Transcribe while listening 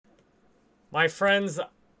My friends,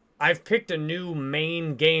 I've picked a new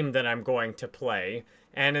main game that I'm going to play.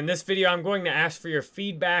 And in this video, I'm going to ask for your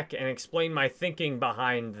feedback and explain my thinking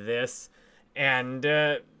behind this. And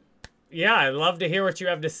yeah, I'd love to hear what you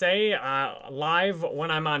have to say. Live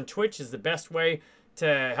when I'm on Twitch is the best way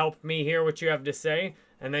to help me hear what you have to say.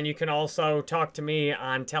 And then you can also talk to me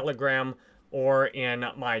on Telegram or in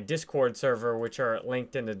my Discord server, which are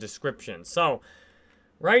linked in the description. So,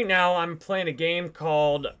 right now I'm playing a game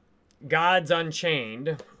called Gods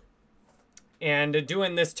Unchained. And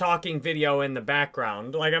doing this talking video in the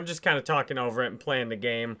background. Like, I'm just kind of talking over it and playing the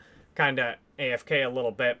game. Kind of AFK a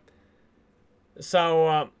little bit.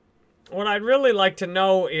 So, what I'd really like to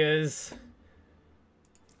know is...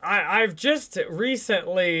 I've just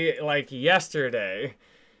recently, like yesterday,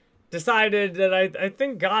 decided that I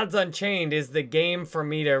think Gods Unchained is the game for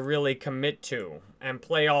me to really commit to and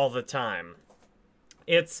play all the time.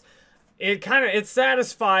 It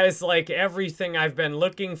satisfies like everything I've been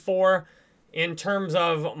looking for in terms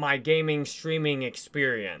of my gaming streaming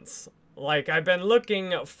experience. Like, I've been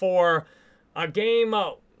looking for a game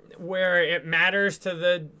where it matters to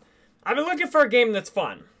the... I've been looking for a game that's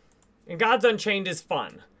fun. And Gods Unchained is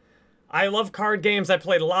fun. I love card games. I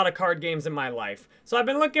played a lot of card games in my life. So I've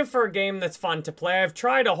been looking for a game that's fun to play. I've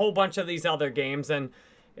tried a whole bunch of these other games, and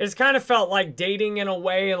it's kind of felt like dating in a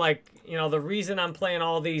way. Like, you know, the reason I'm playing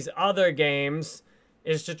all these other games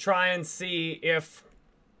is to try and see if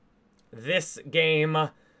this game...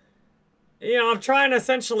 You know, I'm trying to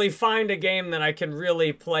essentially find a game that I can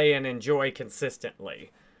really play and enjoy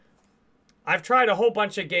consistently. I've tried a whole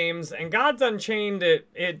bunch of games, and Gods Unchained,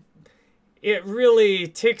 it really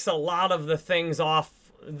ticks a lot of the things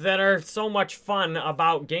off that are so much fun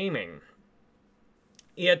about gaming.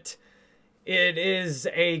 It is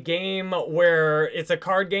a game where it's a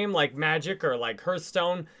card game like Magic or like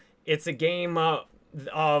Hearthstone. It's a game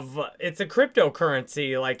it's a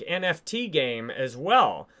cryptocurrency like NFT game as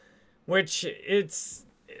well, which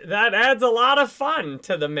that adds a lot of fun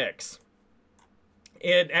to the mix.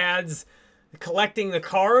 It adds... Collecting the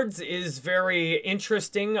cards is very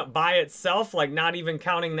interesting by itself, like not even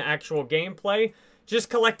counting the actual gameplay. Just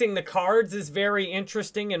collecting the cards is very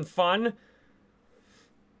interesting and fun.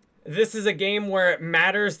 This is a game where it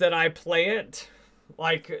matters that I play it.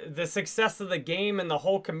 Like, the success of the game and the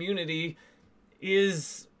whole community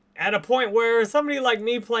is at a point where somebody like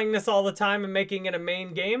me playing this all the time and making it a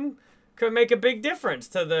main game could make a big difference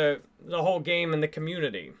to the whole game and the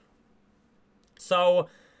community. So...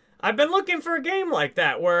 I've been looking for a game like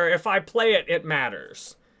that, where if I play it, it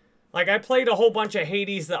matters. Like, I played a whole bunch of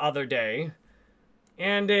Hades the other day,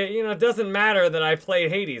 and it doesn't matter that I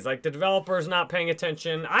played Hades. Like, the developer's not paying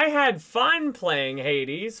attention. I had fun playing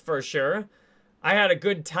Hades, for sure. I had a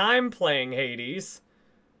good time playing Hades.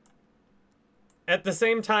 At the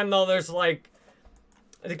same time, though, there's, like...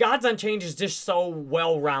 The Gods Unchained is just so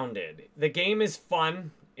well-rounded. The game is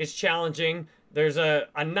fun. It's challenging. There's a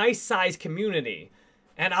nice-sized community.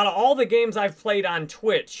 And out of all the games I've played on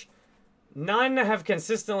Twitch, none have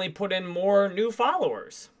consistently put in more new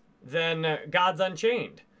followers than Gods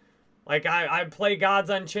Unchained. Like, I play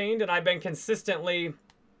Gods Unchained, and I've been consistently...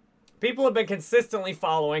 People have been consistently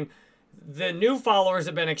following. The new followers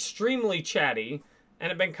have been extremely chatty, and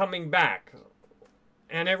have been coming back.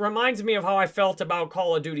 And it reminds me of how I felt about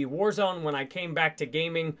Call of Duty Warzone when I came back to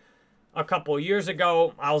gaming a couple years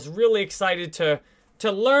ago. I was really excited to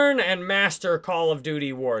learn and master Call of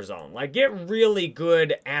Duty Warzone. Like, get really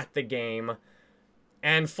good at the game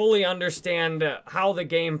and fully understand how the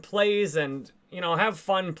game plays and, have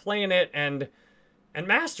fun playing it and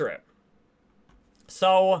master it.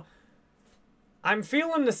 So, I'm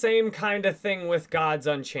feeling the same kind of thing with Gods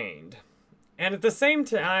Unchained. And at the same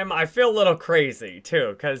time, I feel a little crazy,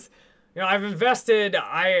 too, because,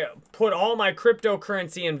 I put all my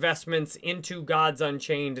cryptocurrency investments into Gods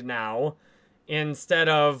Unchained now, instead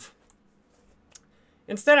of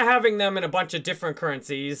having them in a bunch of different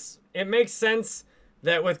currencies. It makes sense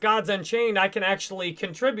that with Gods Unchained, I can actually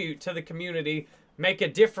contribute to the community, make a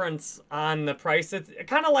difference on the price. It's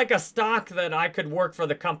kind of like a stock that I could work for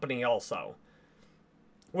the company also,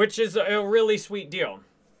 which is a really sweet deal.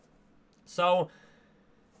 So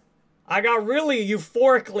I got really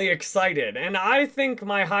euphorically excited, and I think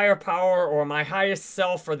my higher power or my highest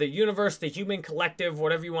self or the universe, the human collective,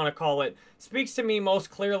 whatever you want to call it, speaks to me most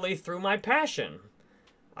clearly through my passion.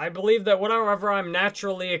 I believe that whatever I'm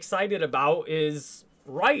naturally excited about is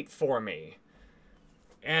right for me.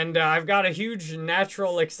 And I've got a huge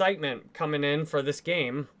natural excitement coming in for this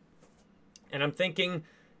game. And I'm thinking,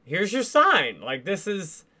 here's your sign. Like, this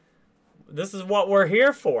is what we're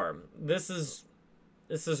here for. This is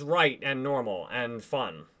right and normal and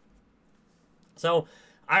fun. So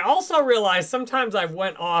I also realize sometimes I've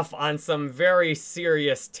went off on some very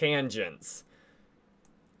serious tangents.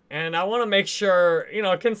 And I want to make sure,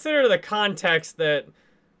 consider the context that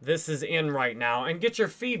this is in right now and get your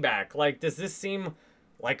feedback. Like, does this seem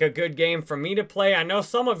like a good game for me to play? I know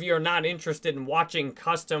some of you are not interested in watching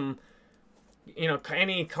custom,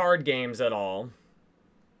 any card games at all.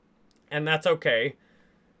 And that's okay.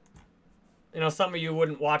 Some of you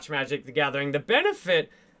wouldn't watch Magic the Gathering. The benefit,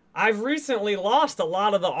 I've recently lost a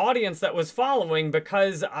lot of the audience that was following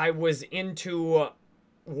because I was into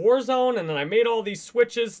Warzone, and then I made all these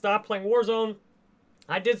switches, stopped playing Warzone.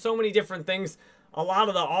 I did so many different things. A lot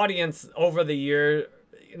of the audience over the year,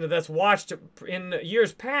 that's watched in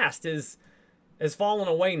years past is fallen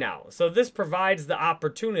away now. So this provides the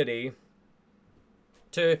opportunity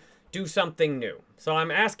to do something new. So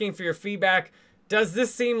I'm asking for your feedback. Does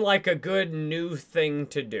this seem like a good new thing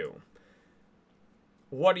to do?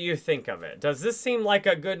 What do you think of it? Does this seem like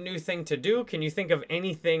a good new thing to do? Can you think of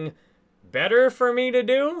anything better for me to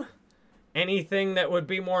do? Anything that would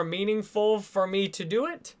be more meaningful for me to do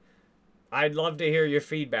it? I'd love to hear your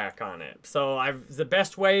feedback on it. So the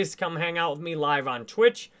best way is come hang out with me live on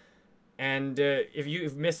Twitch. And if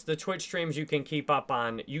you've missed the Twitch streams, you can keep up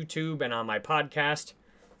on YouTube and on my podcast.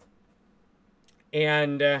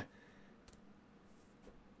 And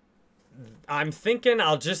I'm thinking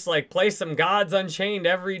I'll just play some Gods Unchained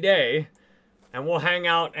every day. And we'll hang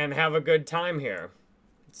out and have a good time here.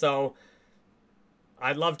 So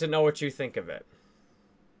I'd love to know what you think of it.